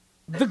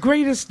The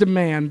greatest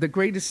demand, the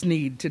greatest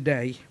need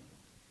today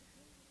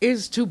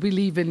is to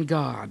believe in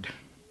God.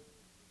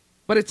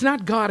 But it's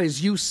not God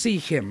as you see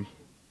him.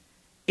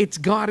 It's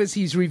God as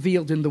he's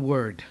revealed in the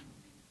Word.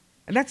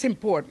 And that's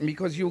important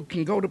because you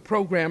can go to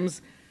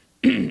programs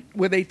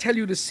where they tell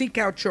you to seek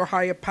out your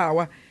higher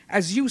power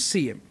as you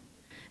see him.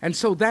 And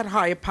so that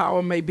higher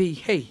power may be,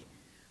 hey,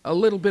 a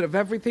little bit of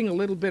everything, a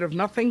little bit of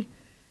nothing.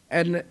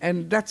 And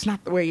that's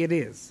not the way it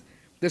is.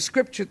 The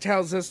Scripture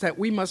tells us that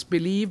we must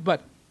believe,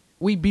 but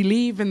we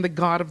believe in the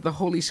God of the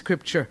Holy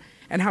Scripture,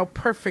 and how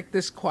perfect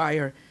this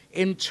choir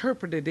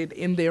interpreted it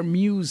in their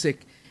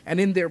music and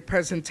in their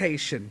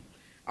presentation.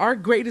 Our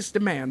greatest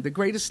demand, the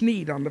greatest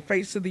need on the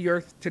face of the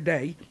earth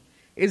today,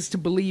 is to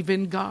believe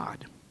in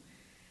God.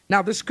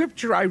 Now, the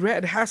scripture I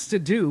read has to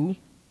do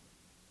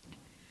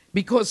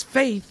because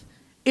faith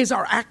is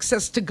our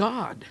access to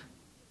God.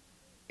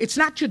 It's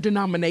not your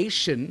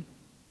denomination.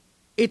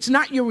 It's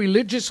not your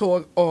religious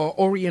or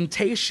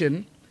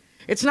orientation.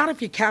 It's not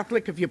if you're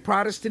Catholic, if you're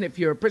Protestant, if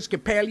you're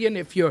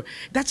Episcopalian,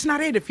 that's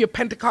not it. If you're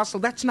Pentecostal,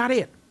 that's not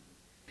it.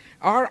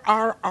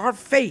 Our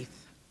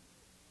faith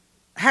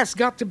has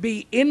got to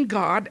be in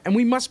God, and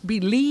we must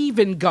believe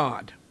in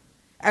God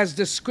as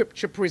the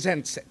scripture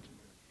presents it.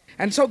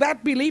 And so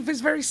that belief is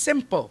very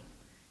simple.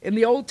 In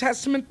the Old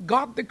Testament,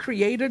 God the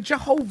Creator,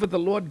 Jehovah the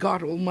Lord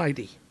God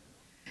Almighty.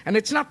 And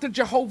it's not the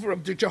Jehovah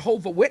of the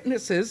Jehovah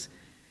Witnesses,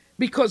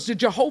 because the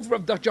Jehovah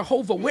of the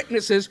Jehovah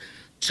Witnesses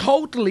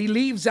totally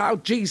leaves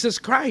out Jesus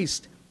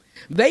Christ.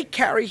 They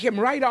carry him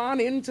right on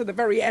into the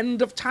very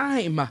end of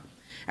time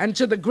and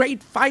to the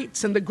great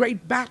fights and the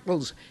great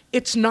battles.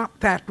 It's not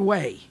that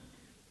way.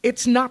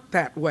 It's not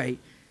that way.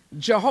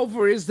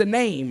 Jehovah is the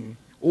name,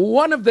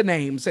 one of the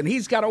names, and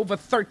he's got over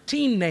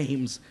 13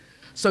 names.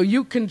 So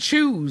you can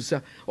choose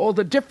all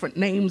the different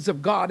names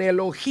of God,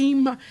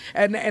 Elohim,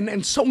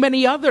 and so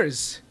many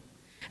others.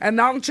 And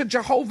on to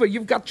Jehovah,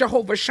 you've got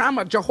Jehovah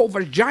Shammah,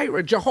 Jehovah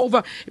Jireh,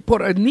 Jehovah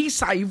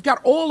Nissi, you've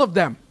got all of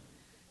them.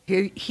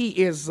 He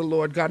is the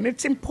Lord God. And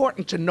it's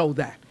important to know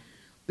that,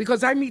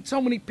 because I meet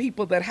so many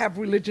people that have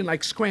religion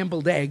like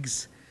scrambled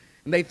eggs.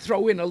 And they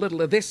throw in a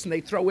little of this, and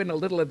they throw in a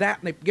little of that,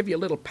 and they give you a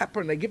little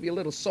pepper, and they give you a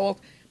little salt,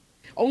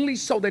 only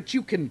so that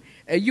you can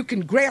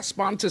grasp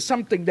onto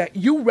something that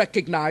you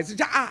recognize.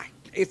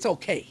 It's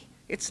okay.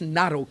 It's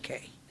not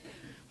okay.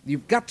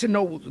 You've got to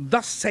know,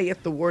 thus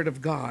saith the word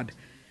of God.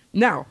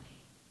 Now,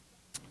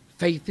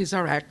 faith is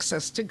our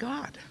access to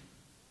God.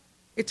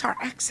 It's our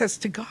access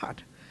to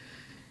God.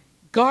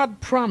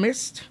 God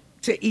promised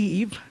to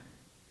Eve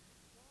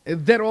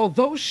that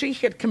although she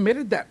had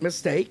committed that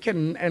mistake,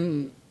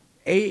 and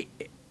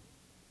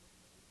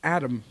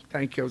Adam,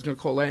 thank you, I was going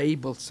to call her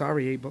Abel,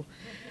 sorry Abel.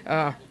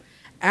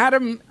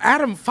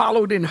 Adam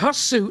followed in her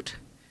suit,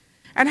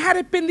 and had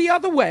it been the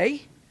other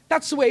way,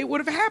 that's the way it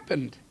would have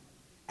happened.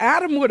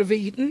 Adam would have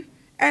eaten,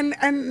 and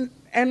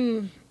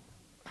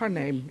her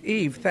name,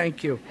 Eve,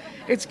 thank you.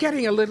 It's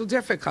getting a little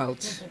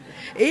difficult.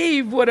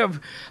 Eve would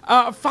have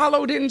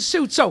followed in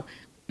suit. So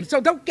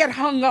don't get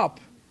hung up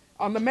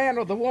on the man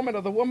or the woman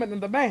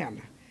and the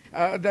man.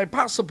 The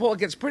Apostle Paul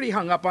gets pretty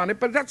hung up on it,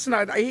 but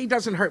he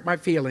doesn't hurt my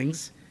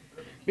feelings,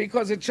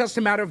 because it's just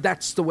a matter of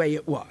that's the way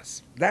it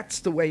was. That's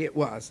the way it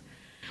was.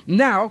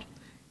 Now,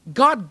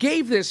 God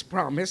gave this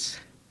promise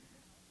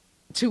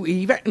to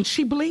Eve, and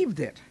she believed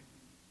it.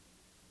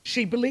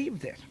 She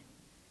believed it.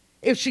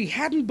 If she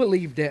hadn't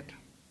believed it,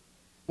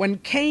 when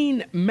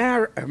Cain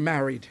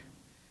married,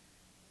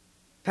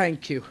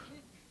 thank you.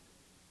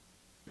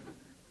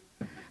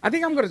 I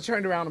think I'm going to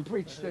turn around and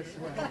preach this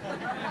way.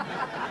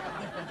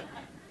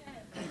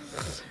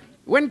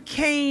 When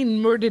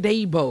Cain murdered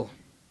Abel,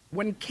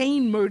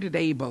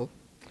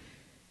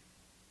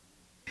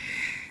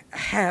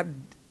 had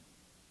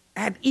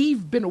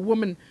Eve been a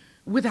woman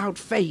without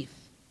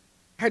faith,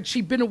 had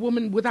she been a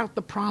woman without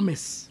the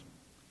promise,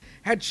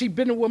 had she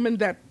been a woman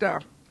that,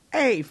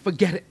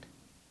 forget it.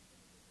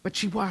 But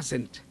she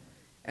wasn't.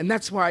 And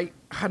that's why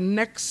her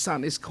next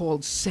son is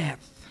called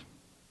Seth,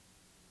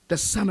 the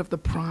son of the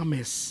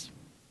promise,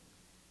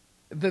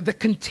 the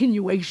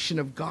continuation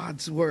of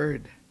God's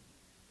word,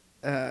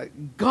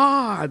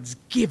 God's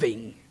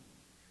giving.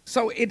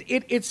 So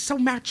it's so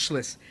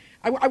matchless.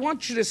 I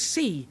want you to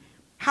see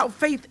how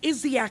faith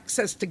is the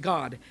access to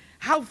God,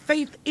 how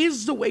faith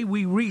is the way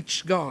we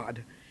reach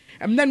God.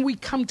 And then we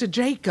come to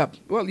Jacob.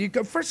 Well,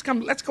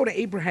 let's go to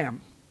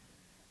Abraham.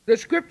 The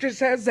scripture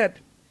says that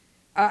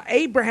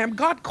Abraham,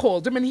 God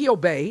called him and he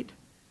obeyed,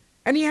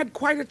 and he had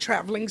quite a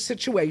traveling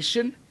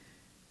situation,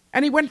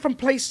 and he went from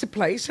place to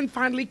place and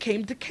finally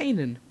came to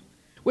Canaan,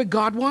 where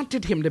God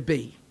wanted him to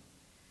be.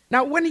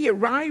 Now, when he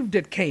arrived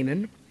at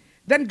Canaan,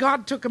 then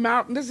God took him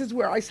out, and this is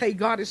where I say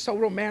God is so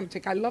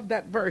romantic. I love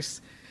that verse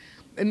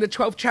in the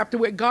 12th chapter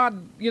where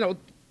God,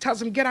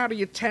 tells him, get out of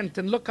your tent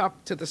and look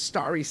up to the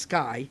starry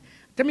sky.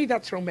 To me,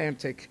 that's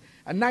romantic.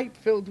 A night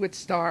filled with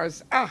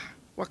stars.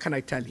 What can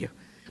I tell you?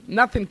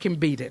 Nothing can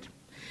beat it.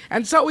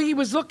 And so he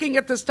was looking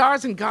at the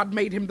stars, and God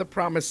made him the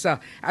promise,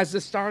 as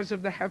the stars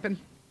of the heaven,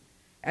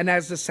 and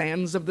as the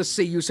sands of the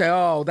sea. You say,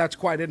 oh, that's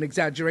quite an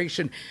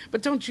exaggeration.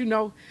 But don't you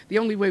know, the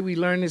only way we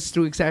learn is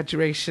through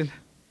exaggeration.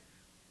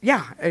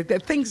 Yeah,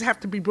 things have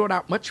to be brought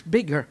out much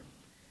bigger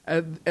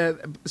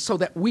so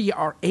that we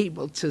are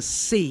able to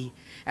see.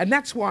 And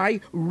that's why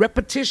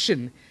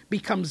repetition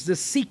becomes the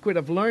secret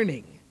of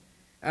learning.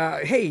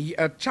 Hey,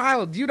 a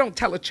child, you don't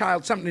tell a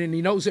child something and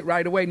he knows it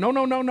right away. No,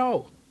 no, no,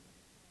 no.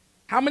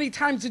 How many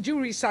times did you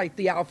recite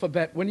the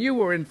alphabet when you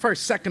were in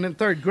first, second, and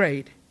third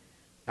grade?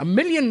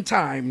 1,000,000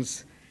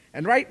 times.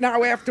 And right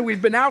now, after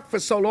we've been out for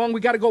so long,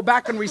 we got to go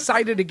back and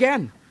recite it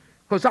again.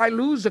 Because I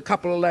lose a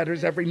couple of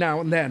letters every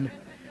now and then.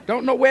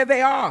 Don't know where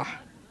they are.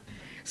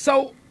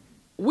 So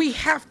we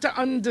have to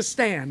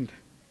understand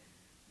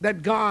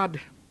that God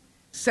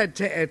said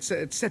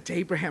to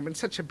Abraham in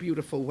such a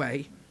beautiful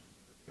way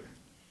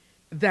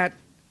that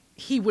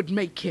he would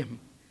make him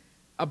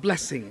a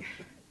blessing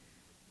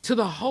to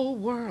the whole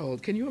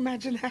world. Can you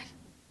imagine that?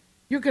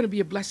 You're going to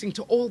be a blessing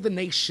to all the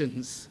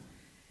nations.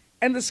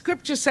 And the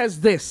scripture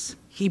says this: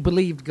 he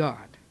believed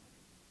God.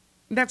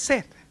 And that's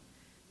it.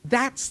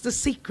 That's the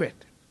secret.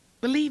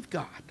 Believe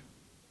God.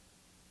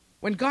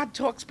 When God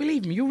talks,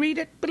 believe him. You read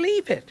it,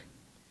 believe it.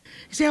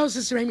 You say, oh,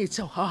 Sister Amy, it's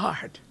so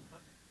hard.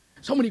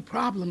 So many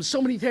problems,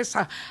 so many this.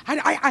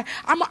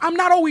 I'm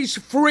not always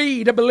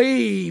free to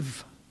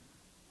believe.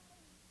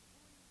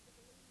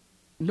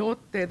 No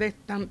te dé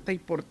tanta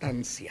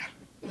importancia.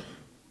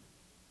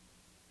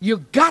 You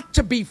got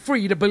to be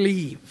free to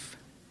believe.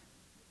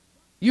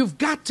 You've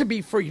got to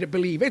be free to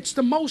believe. It's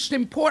the most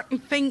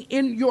important thing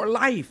in your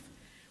life.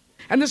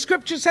 And the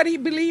scripture said he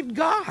believed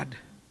God.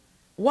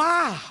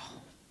 Wow.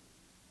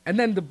 And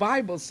then the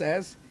Bible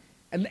says,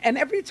 and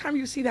every time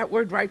you see that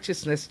word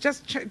righteousness,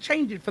 just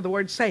change it for the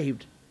word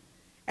saved.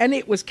 And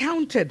it was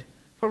counted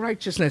for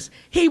righteousness.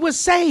 He was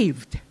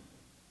saved.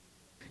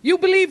 You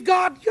believe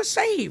God, you're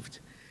saved.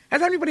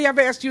 Has anybody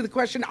ever asked you the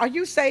question, are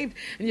you saved?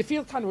 And you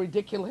feel kind of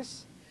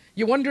ridiculous.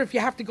 You wonder if you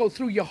have to go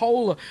through your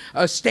whole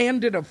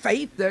standard of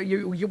faith.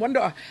 You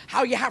wonder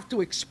how you have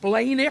to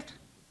explain it.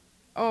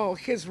 Oh,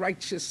 his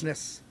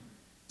righteousness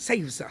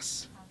saves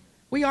us.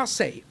 We are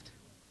saved.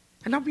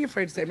 And don't be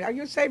afraid to say, are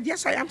you saved?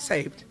 Yes, I am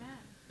saved.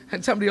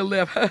 And somebody will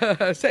live,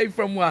 saved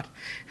from what?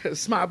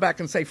 Smile back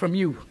and say, from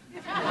you.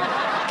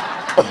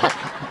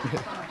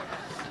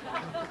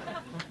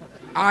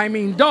 I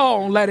mean,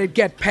 don't let it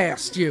get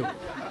past you.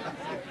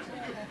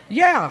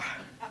 Yeah.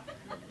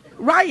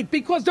 Right,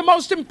 because the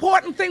most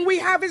important thing we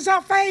have is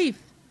our faith.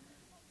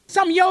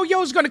 Some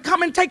yo-yo's going to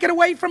come and take it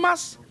away from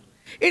us.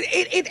 And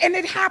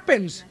it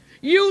happens.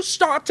 You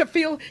start to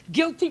feel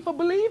guilty for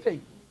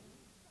believing.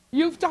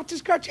 You start to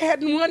scratch your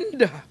head and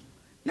wonder.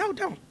 No,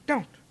 don't.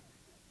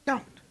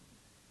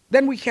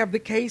 Then we have the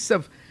case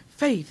of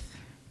faith,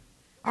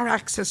 our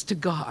access to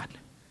God.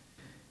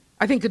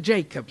 I think of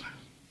Jacob.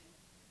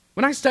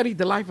 When I studied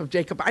the life of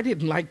Jacob, I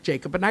didn't like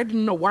Jacob, and I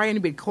didn't know why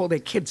anybody called their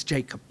kids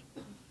Jacob.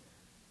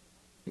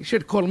 You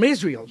should call him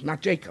Israel, not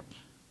Jacob.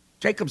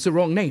 Jacob's the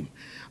wrong name.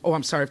 Oh,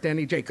 I'm sorry if there are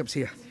any Jacobs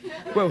here.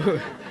 We'll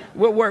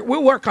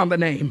work on the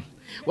name.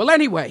 Well,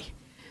 anyway,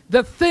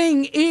 the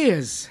thing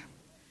is,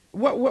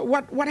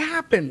 what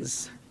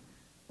happens?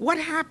 What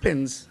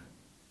happens?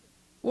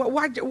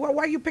 Why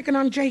are you picking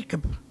on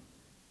Jacob?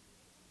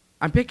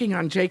 I'm picking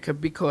on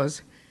Jacob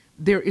because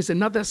there is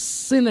another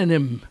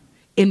synonym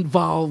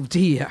involved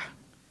here.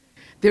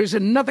 There's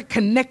another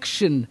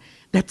connection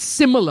that's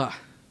similar.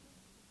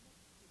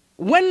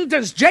 When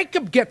does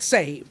Jacob get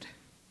saved?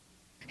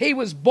 He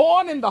was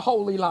born in the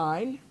holy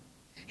line.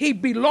 He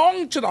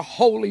belonged to the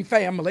holy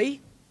family.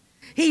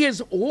 He is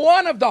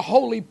one of the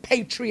holy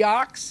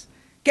patriarchs.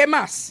 ¿Qué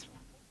más?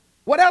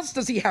 What else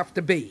does he have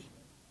to be?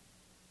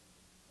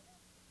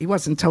 He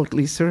wasn't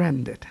totally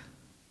surrendered.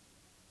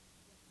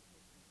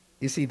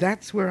 You see,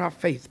 that's where our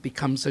faith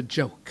becomes a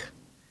joke.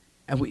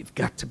 And we've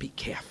got to be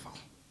careful.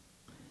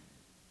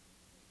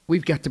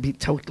 We've got to be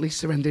totally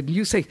surrendered. And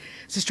you say,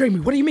 Sister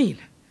Amy, what do you mean?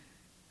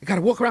 I got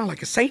to walk around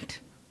like a saint?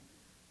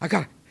 I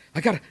got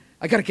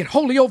to get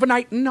holy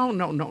overnight? No.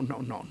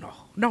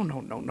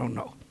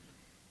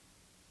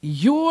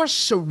 Your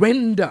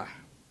surrender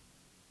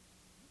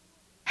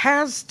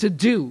has to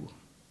do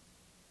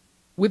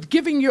with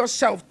giving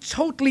yourself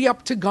totally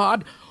up to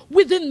God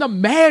within the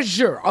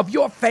measure of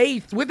your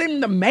faith, within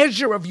the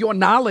measure of your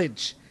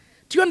knowledge.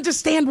 Do you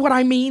understand what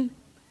I mean?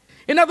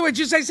 In other words,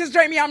 you say, Sister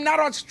Amy, I'm not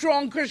a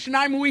strong Christian,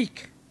 I'm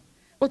weak.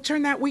 Well,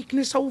 turn that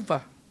weakness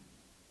over.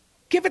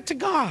 Give it to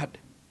God.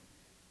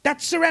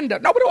 That's surrender.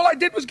 No, but all I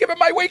did was give him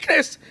my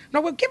weakness.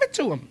 No, well, give it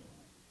to him.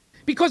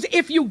 Because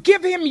if you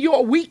give him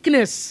your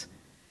weakness,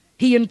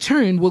 he in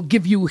turn will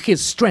give you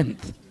his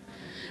strength.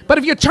 But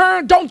if you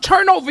don't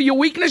turn over your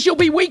weakness, you'll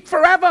be weak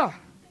forever.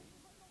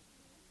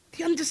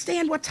 Do you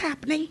understand what's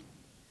happening?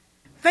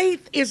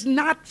 Faith is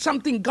not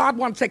something God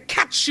wants to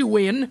catch you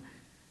in.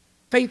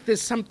 Faith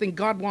is something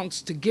God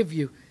wants to give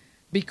you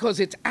because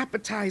it's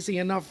appetizing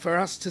enough for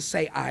us to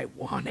say, I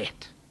want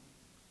it.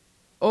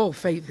 Oh,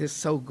 faith is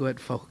so good,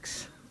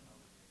 folks.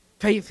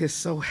 Faith is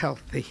so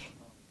healthy.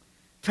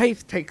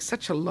 Faith takes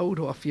such a load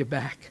off your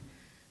back.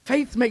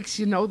 Faith makes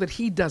you know that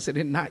he does it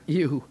and not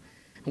you.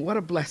 What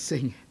a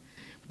blessing.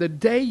 The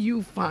day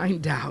you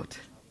find out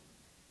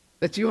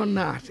that you're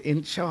not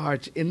in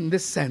charge in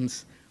this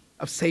sense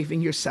of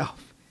saving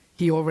yourself,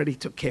 he already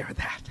took care of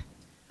that.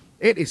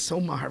 It is so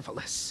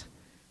marvelous.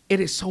 It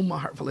is so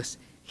marvelous.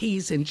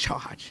 He's in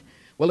charge.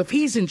 Well, if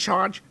he's in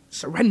charge,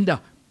 surrender.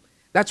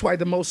 That's why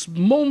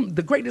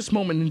the greatest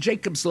moment in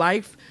Jacob's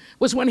life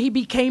was when he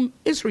became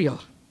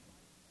Israel.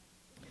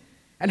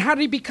 And how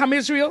did he become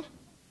Israel?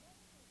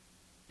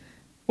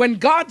 When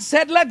God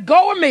said, "Let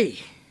go of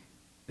me."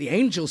 The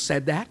angel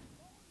said that.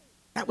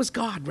 That was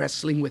God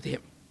wrestling with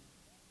him.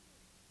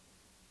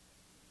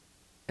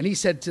 And he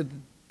said to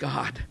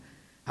God,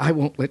 "I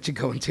won't let you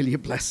go until you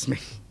bless me.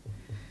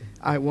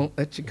 I won't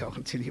let you go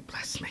until you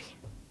bless me."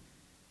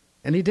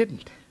 And he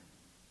didn't.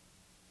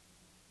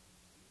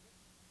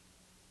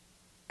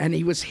 And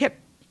he was hit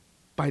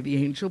by the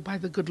angel, by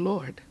the good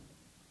Lord.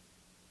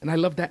 And I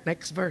love that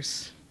next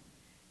verse.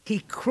 He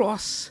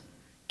crossed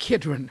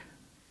Kidron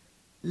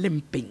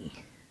limping,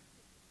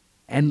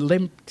 and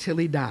limped till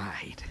he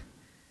died.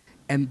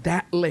 And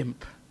that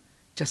limp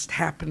just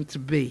happened to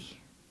be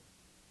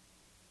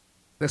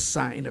the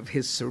sign of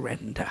his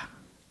surrender.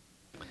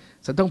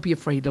 So don't be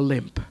afraid to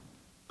limp.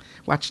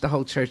 Watch the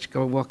whole church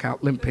go walk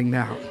out limping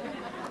now.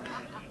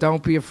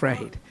 Don't be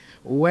afraid.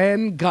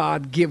 When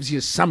God gives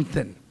you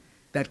something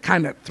that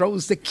kind of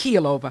throws the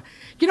keel over,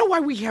 you know why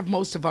we have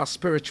most of our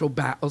spiritual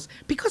battles?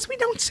 Because we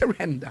don't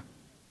surrender.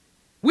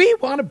 We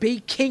want to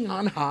be king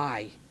on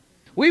high.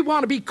 We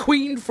want to be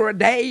queen for a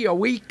day, a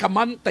week, a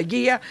month, a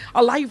year,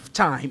 a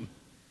lifetime.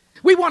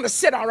 We want to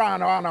sit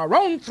around on our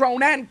own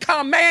throne and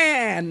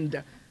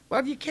command.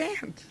 Well, you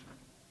can't.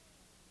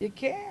 You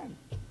can't.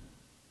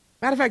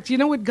 Matter of fact, you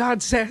know what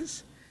God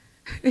says?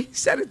 He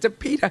said it to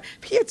Peter.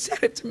 If he had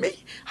said it to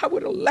me, I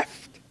would have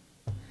left.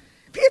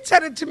 If he had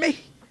said it to me,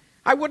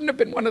 I wouldn't have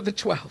been one of the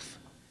 12.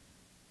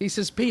 He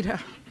says, "Peter,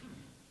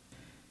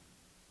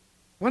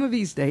 one of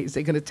these days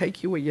they're going to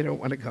take you where you don't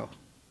want to go.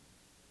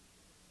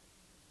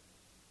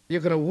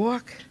 You're going to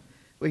walk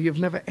where you've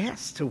never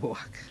asked to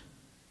walk.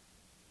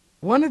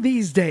 One of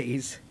these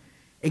days,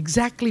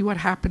 exactly what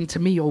happened to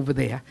me over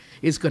there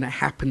is going to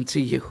happen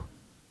to you."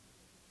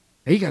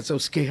 He got so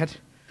scared,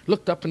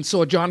 looked up and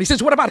saw John. He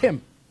says, "What about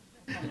him?"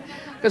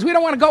 Because we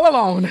don't want to go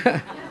alone.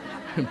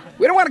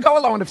 We don't want to go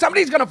alone. If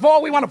somebody's going to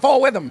fall, we want to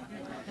fall with him.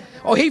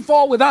 Or he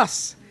fall with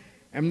us.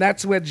 And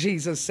that's what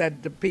Jesus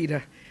said to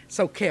Peter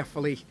so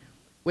carefully,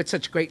 with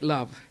such great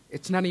love.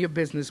 It's none of your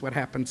business what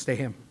happens to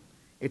him.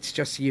 It's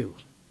just you.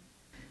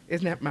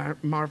 Isn't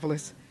that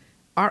marvelous?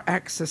 Our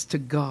access to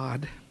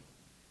God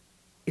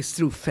is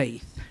through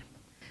faith.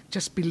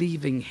 Just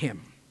believing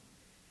him.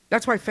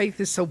 That's why faith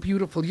is so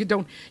beautiful. You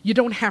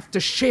don't have to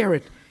share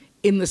it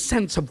in the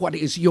sense of what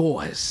is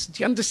yours.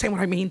 Do you understand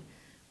what I mean?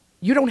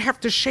 You don't have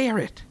to share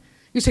it.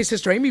 You say,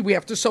 "Sister Amy, we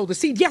have to sow the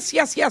seed." Yes,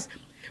 yes, yes.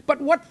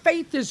 But what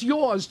faith is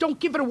yours, don't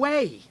give it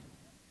away.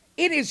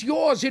 It is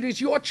yours. It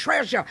is your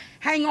treasure.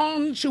 Hang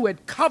on to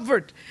it.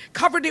 Covered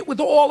it with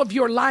all of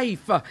your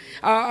life.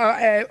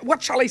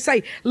 What shall I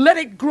say? Let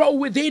it grow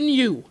within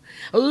you.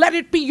 Let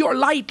it be your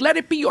light. Let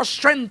it be your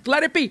strength.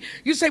 Let it be.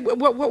 You say,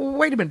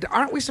 wait a minute.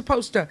 Aren't we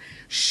supposed to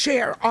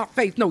share our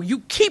faith? No, you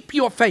keep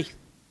your faith.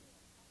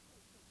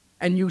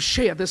 And you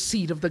share the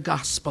seed of the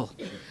gospel,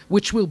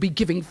 which will be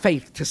giving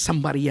faith to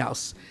somebody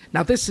else.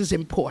 Now, this is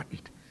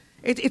important.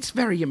 It's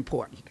very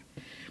important.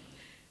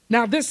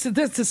 Now, this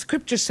the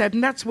scripture said,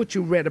 and that's what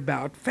you read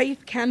about,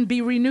 faith can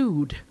be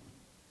renewed.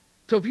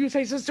 So if you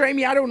say, "Sister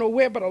Amy, I don't know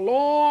where, but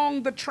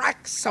along the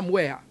tracks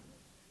somewhere,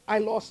 I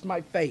lost my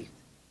faith."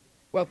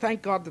 Well,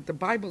 thank God that the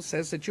Bible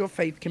says that your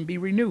faith can be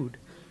renewed.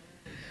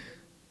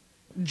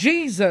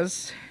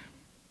 Jesus,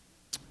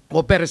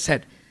 or better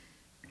said,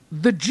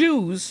 the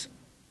Jews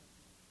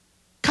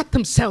cut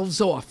themselves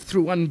off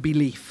through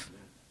unbelief.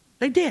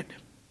 They did.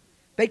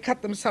 They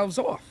cut themselves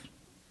off.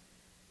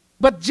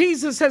 But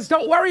Jesus says,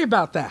 don't worry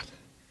about that.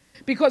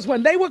 Because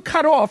when they were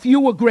cut off, you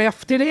were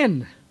grafted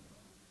in.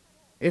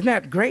 Isn't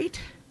that great?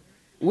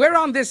 We're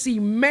on this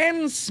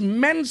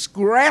immense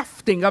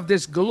grafting of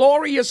this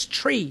glorious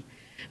tree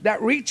that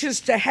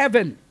reaches to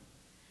heaven.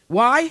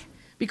 Why?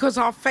 Because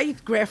our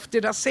faith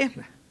grafted us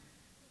in.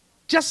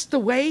 Just the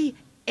way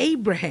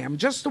Abraham,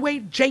 just the way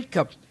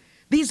Jacob.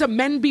 These are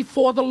men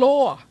before the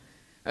law.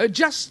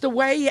 Just the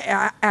way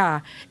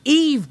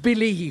Eve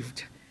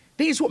believed.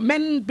 These were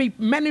men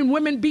and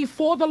women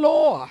before the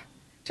law.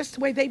 Just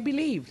the way they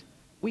believed.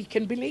 We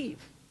can believe.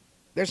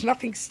 There's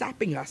nothing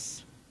stopping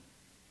us.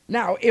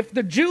 Now, if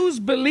the Jews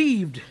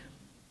believed,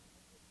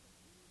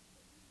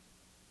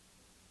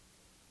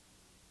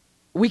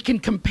 we can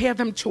compare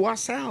them to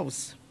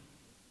ourselves.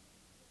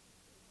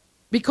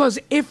 Because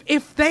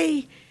if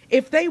they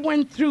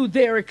went through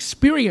their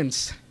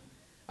experience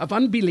of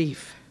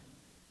unbelief,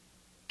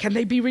 can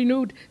they be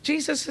renewed?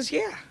 Jesus says,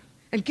 yeah.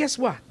 And guess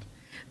what?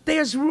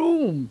 There's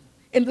room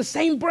in the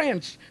same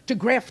branch to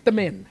graft them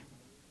in.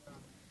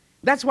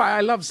 That's why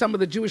I love some of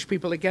the Jewish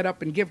people that get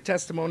up and give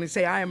testimony and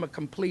say, I am a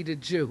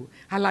completed Jew.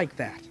 I like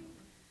that.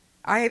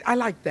 I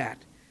like that.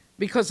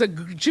 Because a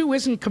Jew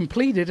isn't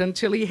completed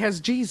until he has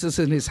Jesus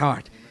in his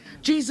heart.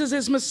 Jesus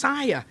is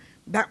Messiah.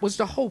 That was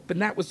the hope,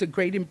 and that was the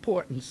great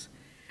importance.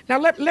 Now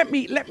let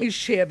me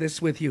share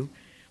this with you.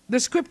 The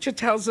scripture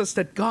tells us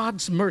that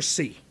God's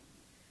mercy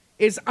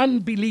is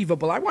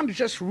unbelievable. I want to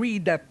just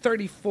read that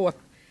 34th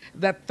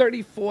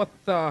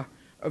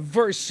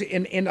verse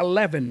in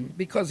 11,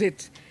 because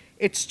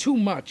it's too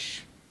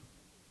much.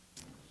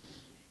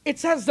 It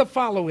says the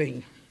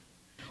following: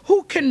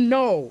 who can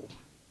know?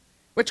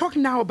 We're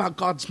talking now about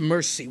God's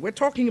mercy. We're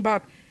talking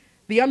about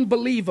the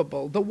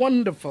unbelievable, the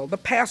wonderful, the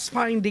past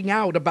finding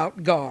out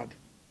about God.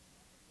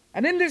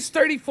 And in this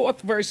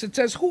 34th verse, it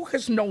says, who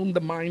has known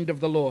the mind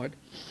of the Lord?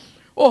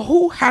 Or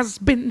who has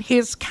been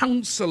his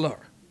counselor?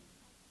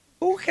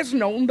 Who has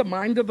known the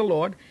mind of the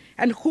Lord,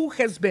 and who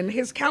has been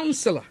his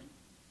counselor?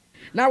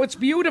 Now, it's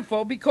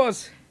beautiful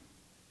because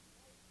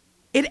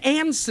it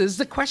answers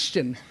the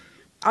question.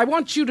 I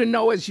want you to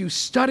know, as you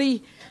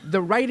study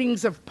the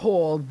writings of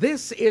Paul,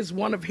 this is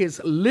one of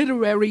his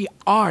literary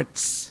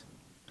arts.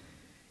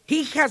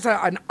 He has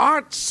an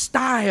art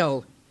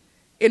style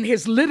in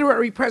his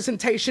literary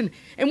presentation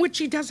in which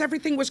he does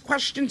everything with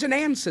questions and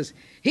answers.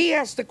 He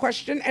asks the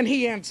question and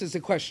he answers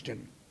the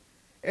question.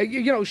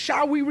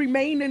 Shall we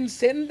remain in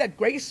sin that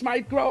grace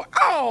might grow?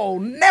 Oh,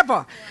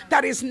 never.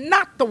 That is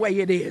not the way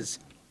it is.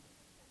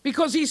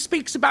 Because he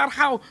speaks about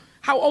how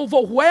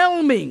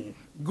overwhelming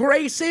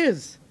grace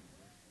is.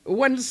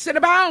 When sin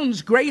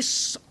abounds,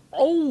 grace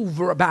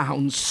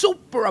overabounds,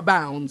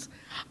 superabounds.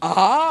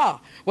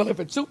 Well, if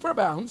it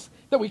superabounds,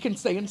 then we can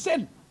stay in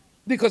sin,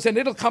 because then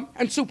it'll come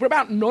and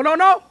superabound.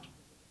 No.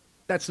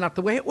 That's not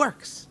the way it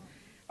works.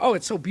 Oh,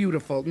 it's so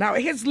beautiful. Now,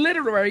 his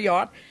literary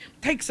art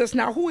takes us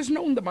now. Who has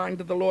known the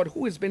mind of the Lord?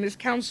 Who has been his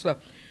counselor?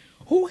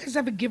 Who has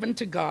ever given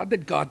to God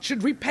that God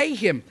should repay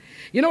him?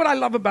 You know what I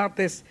love about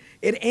this?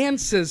 It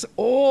answers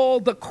all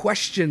the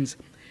questions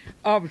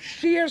of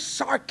sheer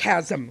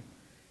sarcasm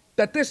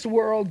that this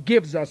world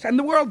gives us. And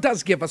the world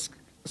does give us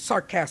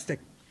sarcastic.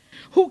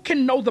 Who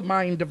can know the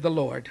mind of the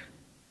Lord?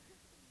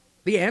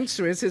 The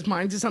answer is his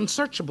mind is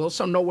unsearchable,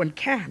 so no one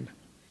can.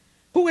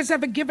 Who has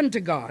ever given to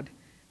God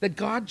that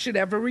God should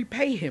ever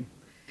repay him?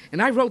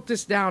 And I wrote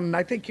this down, and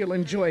I think you'll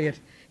enjoy it.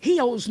 He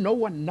owes no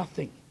one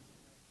nothing.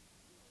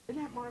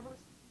 Isn't that marvelous?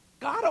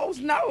 God owes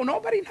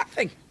nobody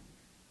nothing.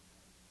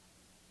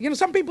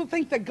 Some people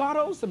think that God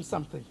owes them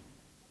something.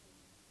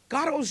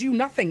 God owes you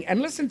nothing. And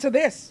listen to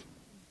this.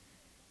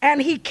 And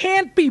he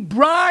can't be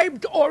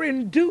bribed or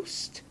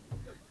induced.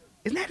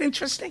 Isn't that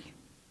interesting?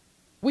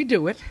 We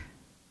do it.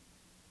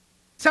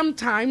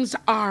 Sometimes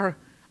our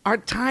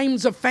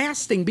times of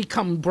fasting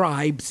become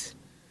bribes.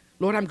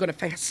 Lord, I'm going to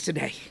fast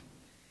today.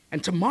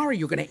 And tomorrow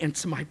you're going to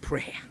answer my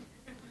prayer.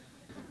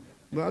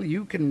 Well,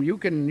 you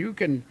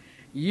can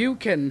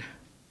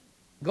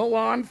go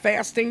on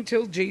fasting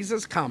till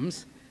Jesus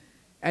comes,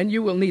 and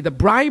you will neither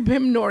bribe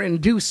him nor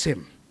induce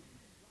him.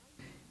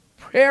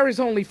 Prayer is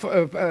only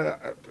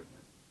for,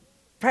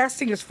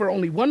 fasting is for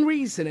only one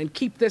reason, and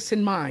keep this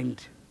in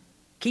mind.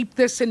 Keep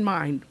this in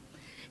mind.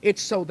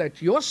 It's so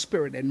that your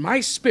spirit and my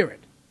spirit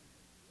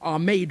are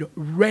made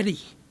ready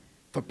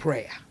for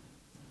prayer.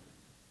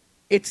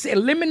 It's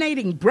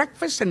eliminating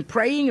breakfast and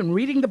praying and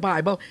reading the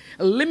Bible,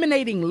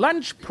 eliminating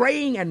lunch,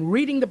 praying and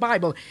reading the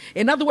Bible.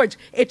 In other words,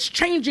 it's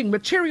changing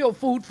material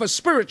food for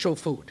spiritual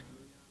food.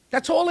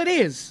 That's all it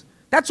is.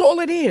 That's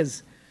all it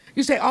is.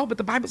 You say, oh, but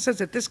the Bible says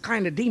that this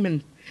kind of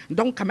demon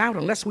don't come out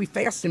unless we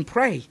fast and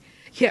pray.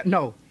 Yeah,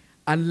 no,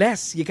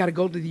 unless you got to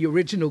go to the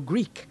original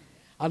Greek,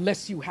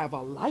 unless you have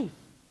a life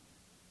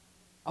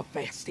of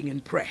fasting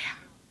and prayer.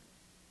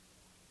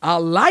 A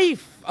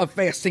life of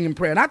fasting and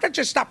prayer. Not that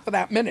you stop for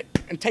that minute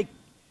and take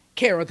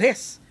care of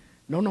this.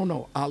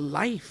 No. A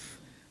life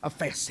of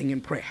fasting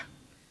and prayer.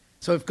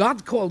 So if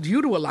God called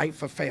you to a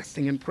life of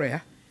fasting and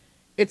prayer,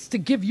 it's to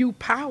give you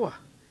power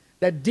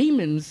that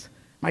demons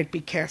might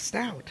be cast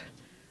out,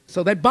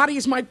 so that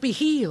bodies might be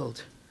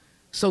healed,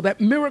 so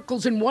that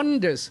miracles and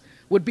wonders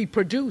would be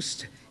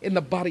produced in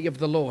the body of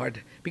the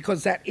Lord,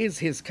 because that is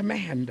his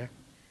command.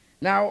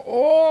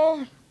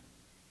 Now,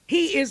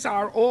 he is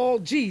our all.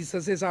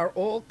 Jesus is our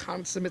all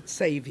consummate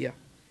Savior.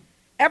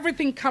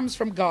 Everything comes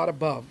from God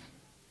above.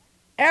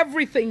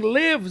 Everything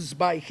lives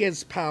by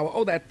his power.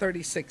 Oh, that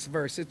 36th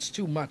verse, it's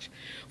too much.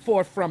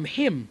 For from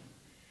him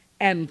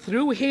and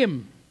through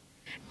him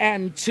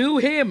and to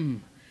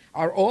him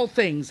are all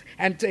things,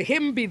 and to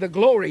him be the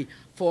glory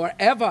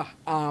forever.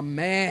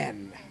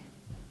 Amen.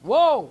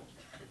 Whoa.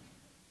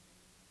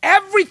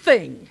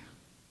 Everything.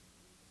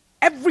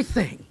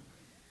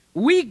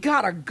 We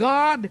got a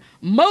God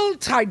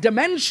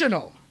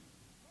multidimensional.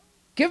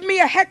 Give me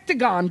a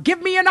hectagon.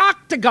 Give me an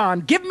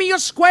octagon. Give me a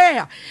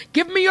square.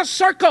 Give me a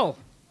circle.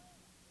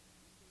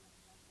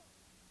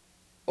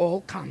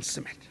 All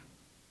consummate.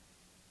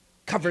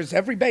 Covers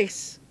every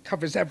base.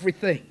 Covers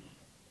everything.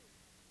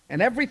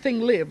 And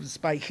everything lives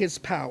by his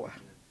power.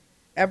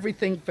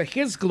 Everything for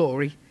his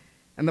glory.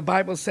 And the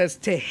Bible says,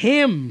 to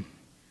him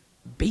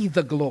be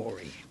the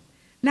glory.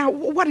 Now,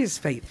 what is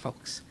faith,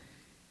 folks?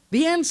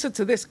 The answer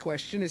to this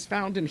question is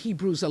found in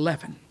Hebrews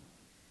 11.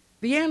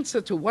 The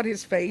answer to what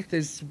is faith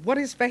is, what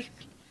is faith?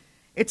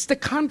 It's the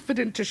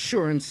confident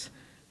assurance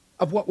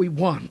of what we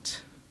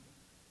want.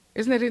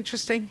 Isn't it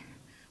interesting?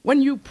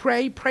 When you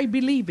pray, pray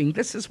believing.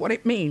 This is what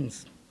it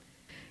means.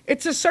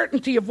 It's a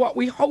certainty of what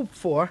we hope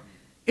for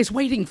is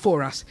waiting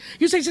for us.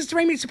 You say, Sister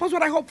Amy, suppose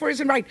what I hope for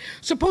isn't right.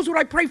 Suppose what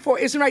I pray for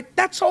isn't right.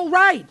 That's all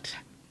right.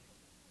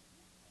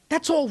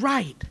 That's all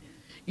right.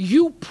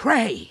 You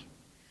pray.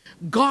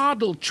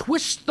 God will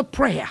twist the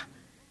prayer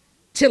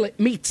till it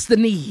meets the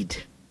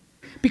need.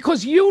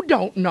 Because you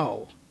don't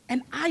know,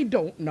 and I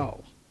don't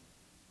know.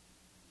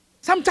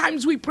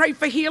 Sometimes we pray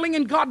for healing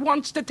and God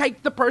wants to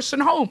take the person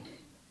home.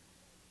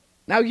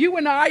 Now you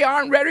and I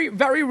aren't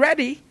very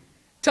ready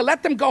to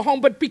let them go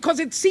home, but because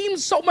it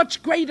seems so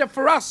much greater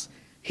for us,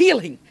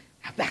 healing,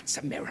 now that's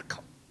a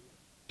miracle.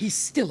 He's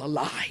still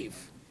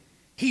alive.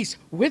 He's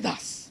with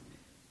us.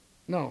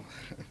 No,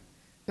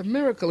 the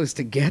miracle is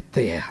to get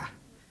there.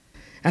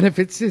 And if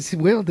it's His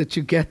will that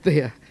you get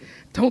there,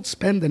 don't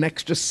spend an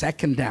extra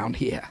second down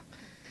here.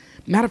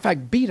 Matter of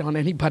fact, beat on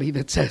anybody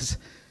that says,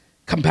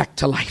 come back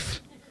to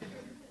life.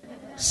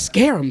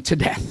 Scare them to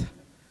death.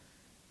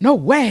 No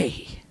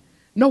way.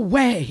 No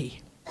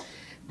way.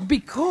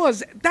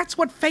 Because that's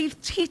what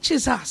faith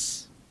teaches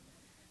us.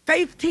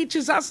 Faith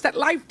teaches us that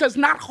life does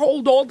not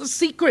hold all the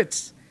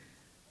secrets.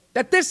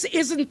 That this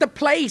isn't the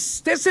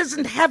place. This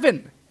isn't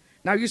heaven.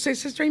 Now you say,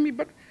 Sister Amy,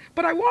 but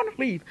I want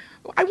to leave.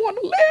 I want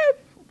to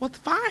live. Well,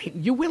 fine.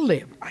 You will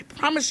live. I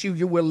promise you,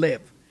 you will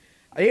live.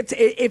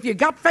 If you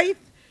got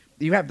faith,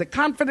 you have the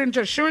confident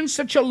assurance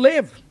that you'll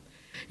live.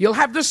 You'll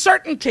have the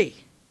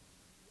certainty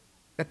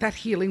that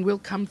healing will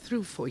come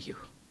through for you.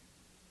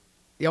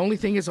 The only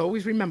thing is,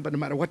 always remember, no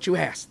matter what you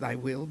ask, thy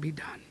will be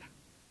done.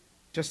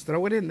 Just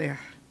throw it in there.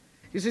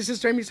 You say,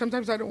 Sister Amy,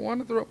 sometimes I don't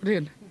want to throw it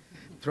in.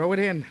 Throw it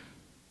in.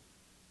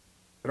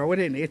 Throw it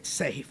in. It's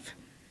safe.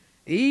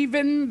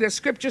 Even the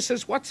scripture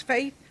says, what's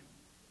faith?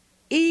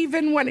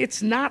 Even when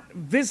it's not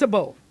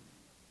visible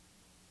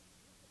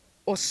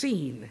or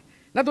seen.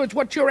 In other words,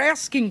 what you're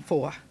asking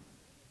for,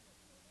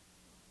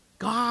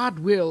 God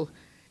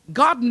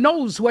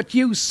knows what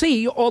you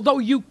see, although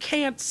you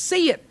can't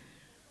see it.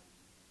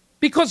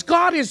 Because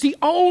God is the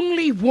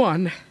only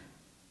one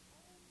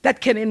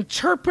that can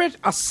interpret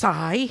a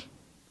sigh,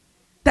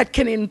 that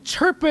can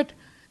interpret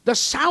the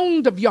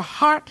sound of your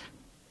heart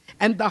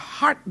and the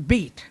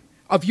heartbeat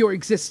of your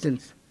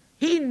existence.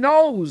 He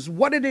knows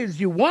what it is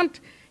you want.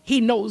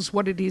 He knows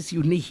what it is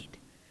you need.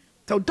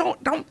 So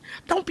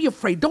don't be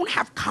afraid. Don't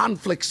have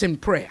conflicts in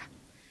prayer.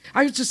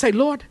 I used to say,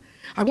 Lord,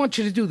 I want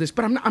you to do this,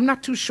 but I'm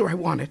not too sure I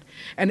want it.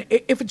 And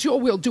if it's your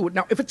will, do it.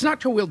 Now, if it's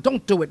not your will,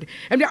 don't do it.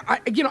 And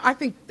I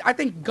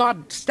think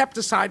God stepped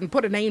aside and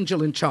put an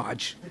angel in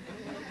charge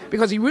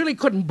because He really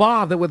couldn't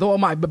bother with all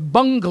my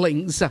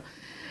bunglings.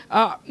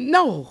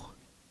 No.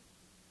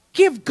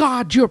 Give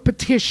God your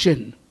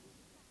petition.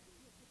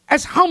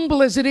 As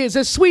humble as it is,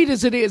 as sweet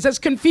as it is, as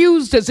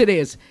confused as it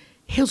is,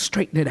 He'll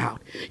straighten it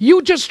out.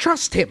 You just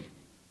trust Him.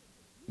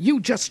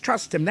 You just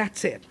trust Him.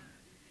 That's it.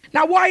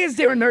 Now, why is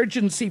there an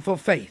urgency for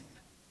faith?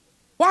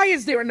 Why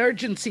is there an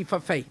urgency for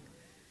faith?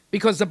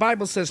 Because the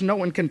Bible says no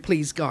one can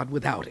please God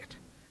without it.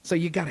 So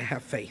you got to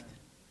have faith.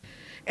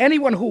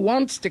 Anyone who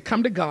wants to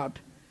come to God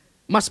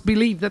must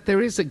believe that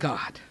there is a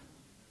God.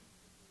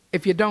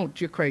 If you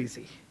don't, you're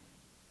crazy.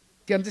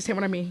 Do you understand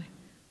what I mean?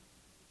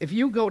 If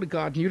you go to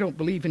God and you don't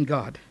believe in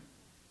God,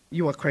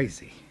 you are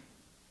crazy.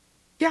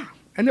 Yeah,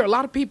 and there are a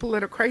lot of people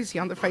that are crazy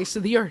on the face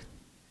of the earth.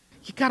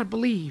 You got to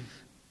believe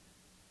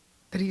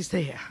that He's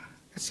there.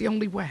 That's the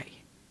only way.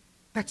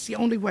 That's the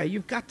only way.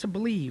 You've got to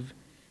believe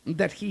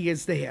that He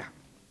is there.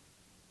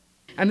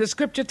 And the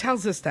scripture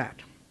tells us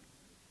that.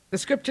 The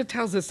scripture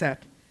tells us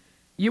that.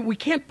 We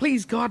can't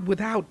please God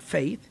without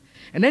faith.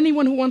 And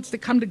anyone who wants to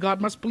come to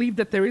God must believe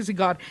that there is a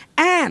God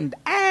and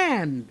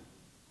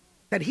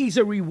that He's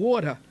a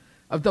rewarder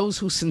of those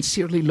who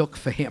sincerely look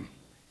for Him.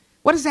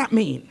 What does that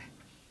mean?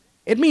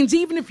 It means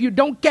even if you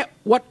don't get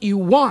what you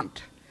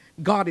want,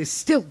 God is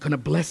still going to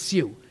bless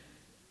you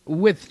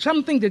with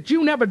something that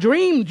you never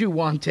dreamed you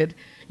wanted,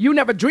 you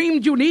never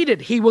dreamed you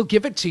needed. He will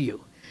give it to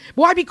you.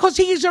 Why? Because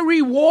He's a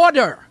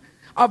rewarder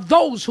of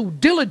those who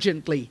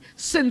diligently,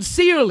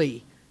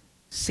 sincerely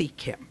seek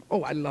Him.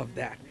 Oh, I love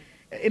that.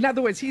 In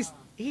other words,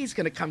 He's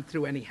going to come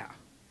through anyhow.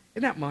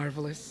 Isn't that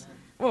marvelous?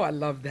 Oh, I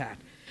love that.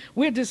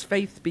 Where does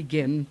faith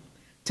begin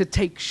to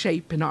take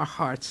shape in our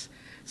hearts?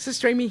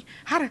 Sister Amy,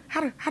 how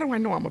do I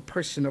know I'm a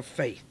person of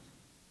faith?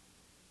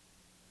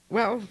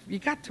 Well, you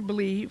got to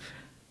believe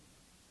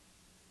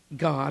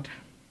God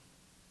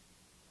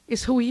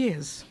is who He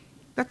is.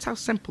 That's how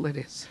simple it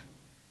is.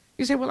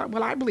 You say,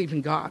 well, I believe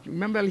in God.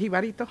 Remember el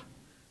jibarito?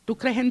 ¿Tú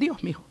crees en Dios,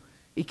 mijo?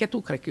 ¿Y qué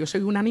tú crees? ¿Que yo soy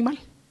un animal?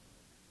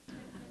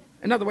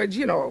 In other words,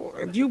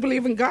 do you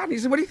believe in God? He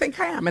said, what do you think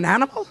I am, an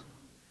animal?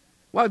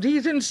 Well,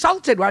 he's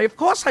insulted. Why, of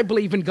course I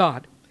believe in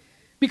God.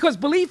 Because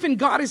belief in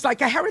God is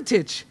like a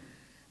heritage.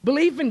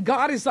 Belief in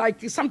God is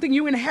like something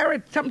you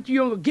inherit, something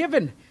you're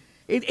given.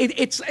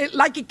 It's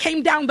like it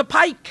came down the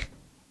pike.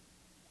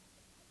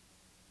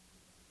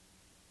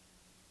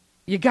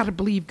 You got to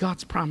believe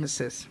God's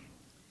promises.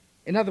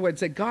 In other words,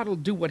 that God will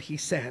do what He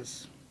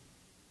says.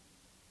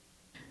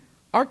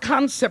 Our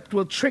concept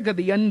will trigger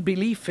the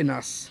unbelief in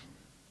us,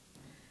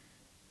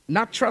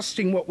 not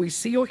trusting what we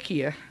see or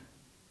hear,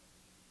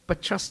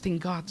 but trusting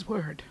God's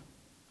word.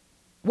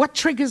 What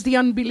triggers the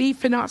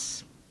unbelief in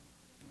us?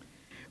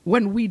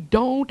 When we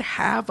don't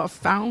have a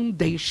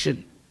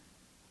foundation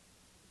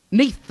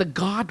neath the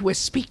God we're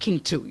speaking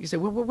to. You say,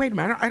 well, wait a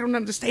minute, I don't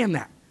understand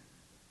that.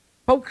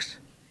 Folks,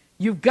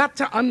 you've got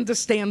to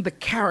understand the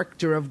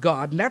character of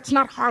God, and that's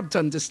not hard to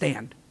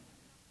understand.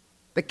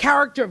 The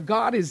character of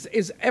God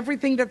is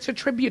everything that's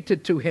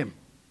attributed to him.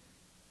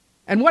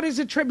 And what is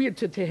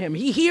attributed to him?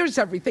 He hears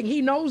everything.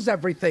 He knows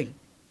everything.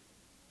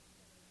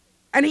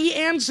 And he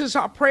answers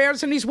our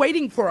prayers, and he's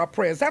waiting for our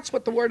prayers. That's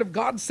what the word of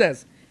God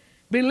says.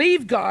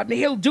 Believe God, and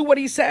he'll do what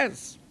he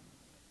says.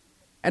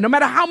 And no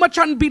matter how much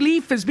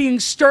unbelief is being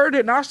stirred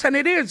in us, and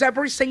it is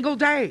every single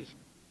day.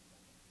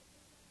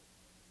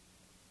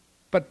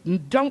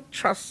 But don't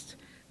trust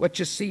what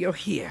you see or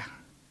hear.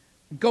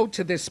 Go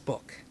to this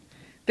book.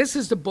 This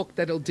is the book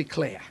that'll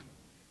declare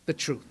the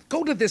truth.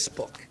 Go to this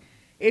book.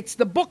 It's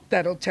the book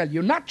that'll tell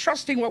you, not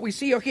trusting what we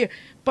see or hear,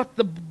 but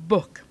the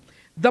book.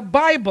 The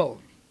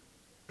Bible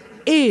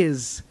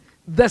is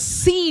the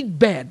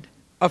seedbed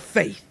of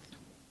faith.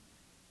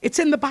 It's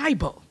in the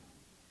Bible.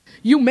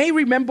 You may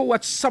remember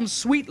what some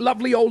sweet,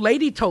 lovely old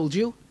lady told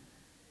you.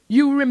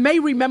 You may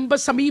remember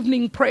some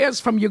evening prayers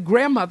from your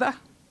grandmother.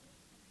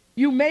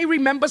 You may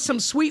remember some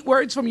sweet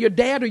words from your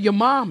dad or your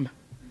mom.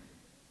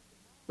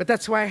 But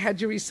that's why I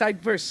had you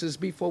recite verses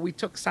before we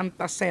took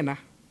Santa Cena.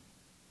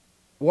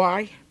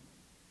 Why?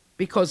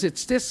 Because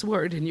it's this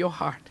word in your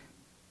heart.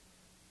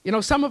 You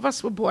know, some of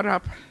us were brought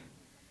up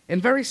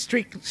in very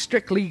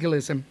strict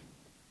legalism.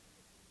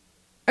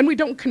 And we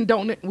don't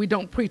condone it, we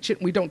don't preach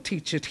it, we don't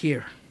teach it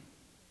here.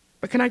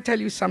 But can I tell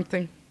you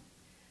something?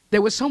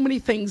 There were so many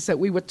things that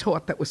we were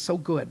taught that were so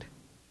good,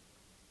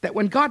 that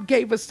when God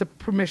gave us the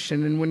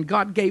permission and when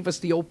God gave us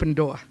the open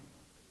door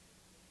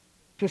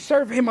to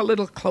serve him a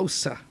little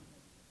closer,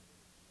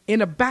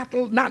 in a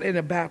battle, not in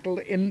a battle,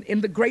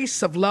 in the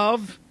grace of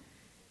love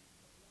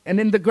and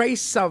in the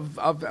grace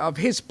of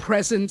his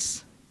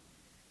presence,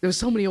 there were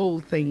so many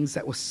old things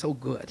that were so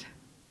good.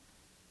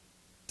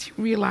 Do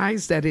you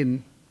realize that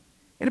in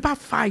about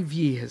 5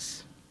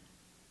 years,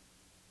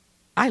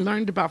 I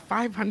learned about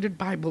 500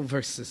 Bible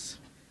verses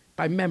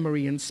by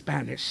memory in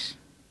Spanish.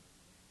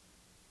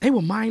 They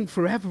were mine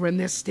forever, and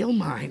they're still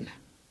mine.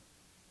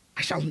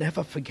 I shall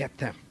never forget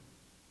them.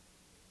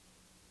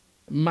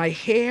 My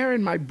hair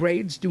and my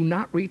braids do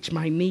not reach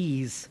my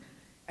knees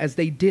as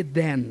they did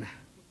then.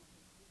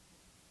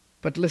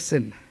 But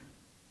listen,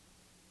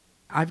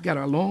 I've got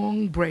a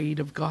long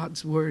braid of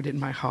God's word in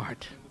my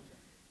heart,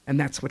 and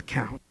that's what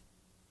counts.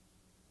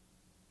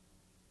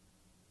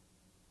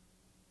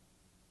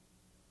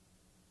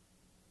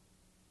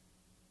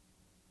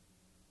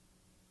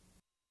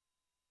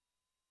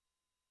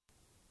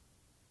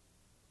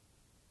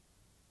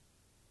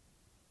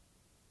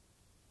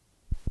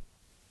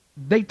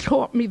 They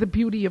taught me the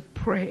beauty of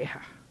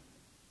prayer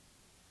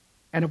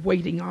and of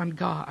waiting on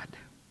God.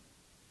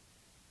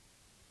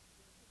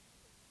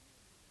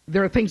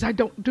 There are things I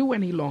don't do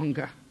any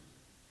longer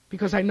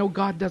because I know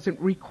God doesn't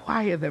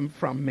require them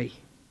from me.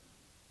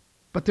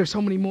 But there's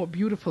so many more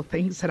beautiful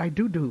things that I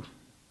do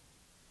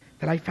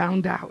that I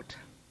found out.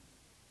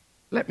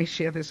 Let me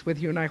share this with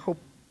you, and I hope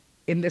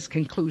in this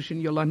conclusion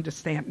you'll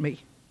understand me.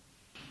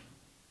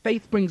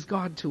 Faith brings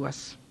God to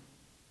us,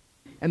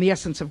 and the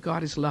essence of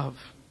God is love.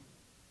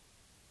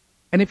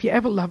 And if you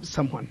ever love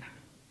someone,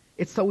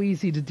 it's so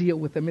easy to deal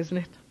with them, isn't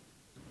it?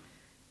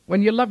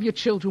 When you love your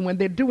children, when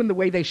they're doing the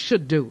way they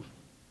should do,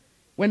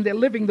 when they're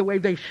living the way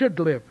they should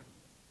live,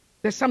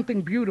 there's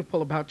something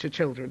beautiful about your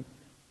children.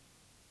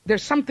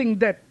 There's something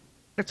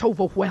that's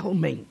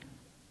overwhelming.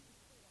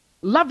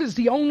 Love is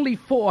the only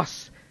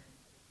force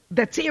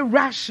that's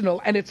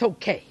irrational, and it's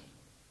okay.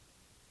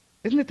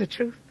 Isn't it the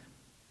truth?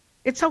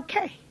 It's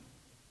okay.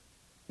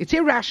 It's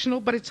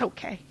irrational, but it's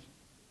okay.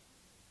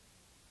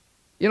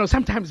 You know,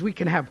 sometimes we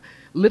can have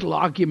little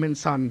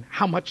arguments on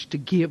how much to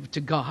give to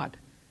God.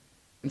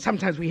 And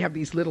sometimes we have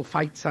these little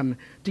fights on,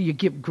 do you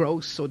give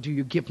gross or do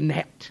you give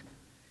net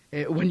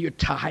when you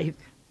tithe?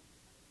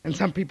 And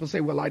some people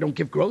say, well, I don't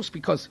give gross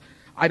because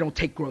I don't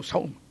take gross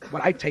home.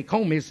 What I take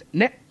home is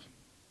net.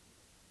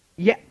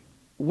 Yet,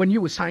 when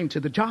you were assigned to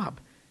the job,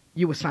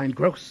 you were assigned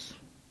gross.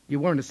 You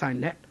weren't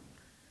assigned net.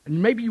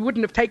 And maybe you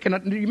wouldn't have taken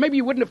it. Maybe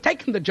you wouldn't have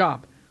taken the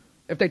job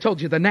if they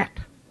told you the net.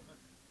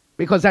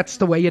 Because that's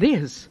the way it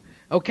is.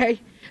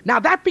 Okay? Now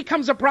that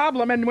becomes a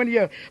problem, and when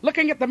you're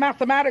looking at the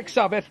mathematics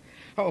of it,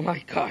 oh my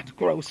God,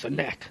 gross and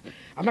net.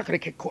 I'm not going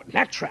to get caught in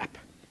that trap.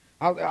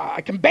 I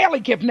can barely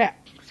give net.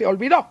 Se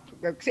olvidó.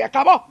 Se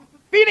acabó.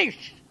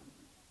 Finish.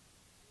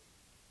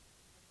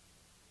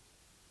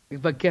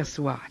 But guess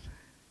what?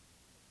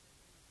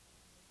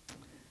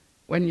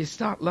 When you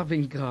start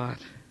loving God,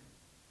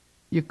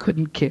 you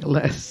couldn't care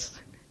less.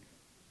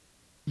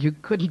 You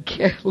couldn't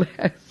care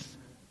less.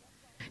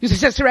 You say,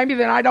 Sister Amy,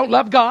 then I don't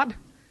love God?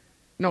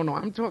 No,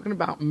 I'm talking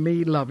about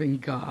me loving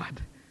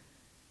God.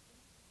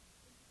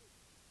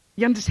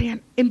 You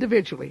understand?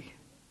 Individually.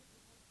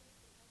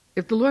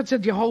 If the Lord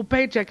said your whole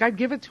paycheck, I'd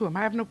give it to him.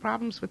 I have no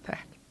problems with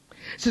that.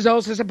 Says, oh,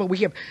 sister, but we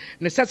have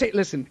necessity.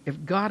 Listen,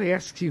 if God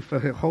asks you for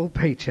a whole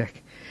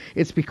paycheck,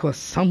 it's because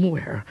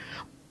somewhere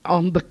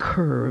on the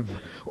curve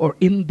or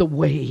in the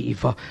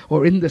wave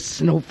or in the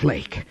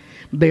snowflake,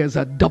 there's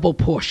a double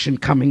portion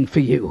coming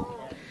for you.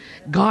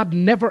 God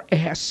never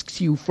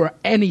asks you for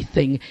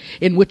anything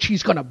in which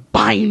he's going to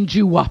bind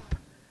you up.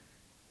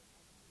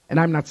 And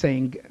I'm not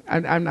saying,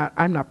 I'm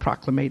not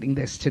proclamating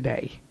this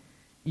today.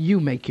 You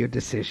make your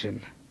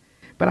decision.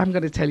 But I'm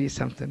going to tell you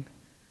something.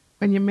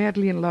 When you're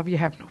madly in love, you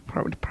have no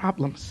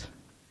problems.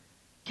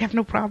 You have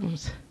no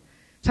problems.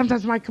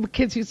 Sometimes my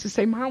kids used to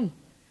say, Mom,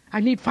 I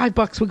need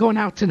 $5. We're going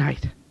out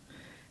tonight. And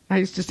I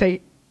used to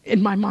say,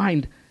 in my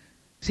mind,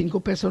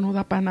 5 pesos no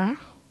da para nada.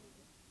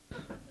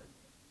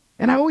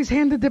 And I always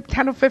handed them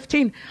 10 or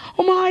 15.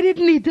 Oh, Ma, I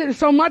didn't need it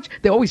so much.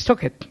 They always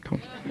took it.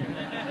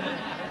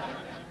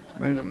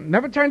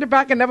 Never turned it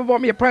back and never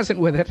bought me a present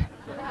with it.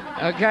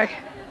 Okay?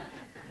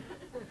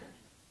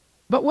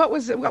 But what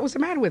was the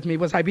matter with me?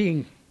 Was I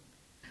being...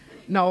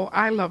 No,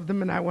 I love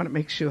them, and I want to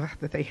make sure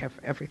that they have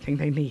everything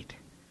they need.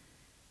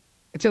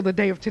 Until the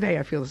day of today,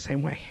 I feel the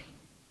same way.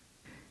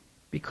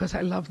 Because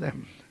I love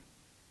them.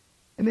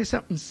 And there's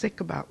something sick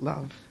about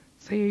love.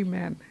 Say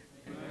amen.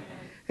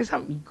 There's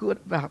something good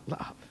about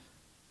love.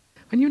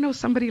 When you know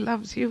somebody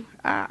loves you,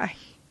 ay,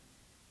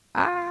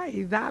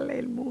 dale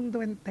el mundo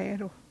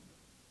entero.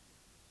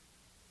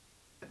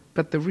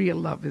 But the real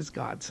love is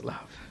God's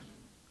love.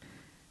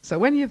 So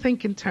when you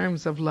think in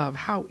terms of love,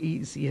 how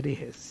easy it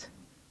is.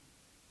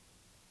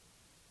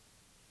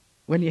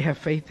 When you have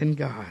faith in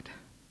God.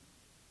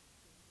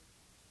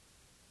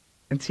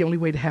 And it's the only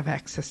way to have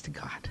access to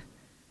God.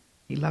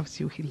 He loves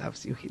you, he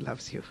loves you, he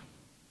loves you.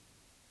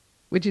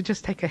 Would you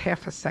just take a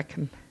half a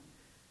second,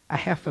 a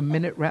half a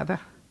minute rather,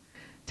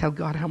 tell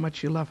God how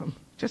much you love him?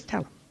 Just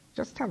tell him,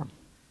 just tell him,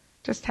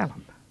 just tell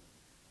him.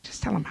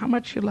 Just tell him how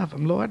much you love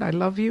him. Lord, I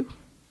love you.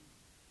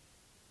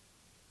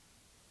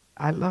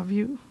 I love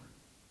you.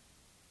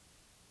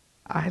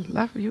 I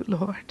love you,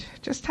 Lord.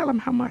 Just tell him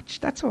how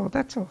much. That's all,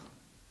 that's all.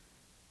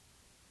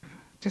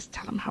 Just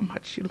tell him how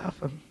much you love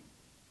him.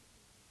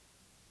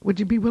 Would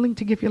you be willing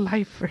to give your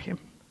life for him?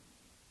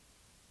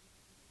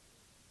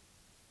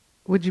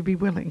 Would you be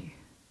willing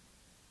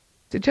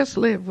to just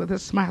live with a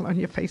smile on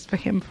your face for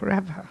him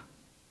forever?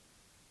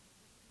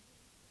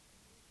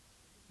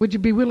 Would you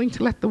be willing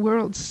to let the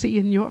world see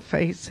in your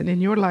face and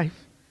in your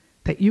life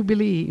that you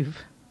believe?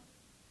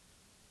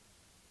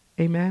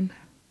 Amen.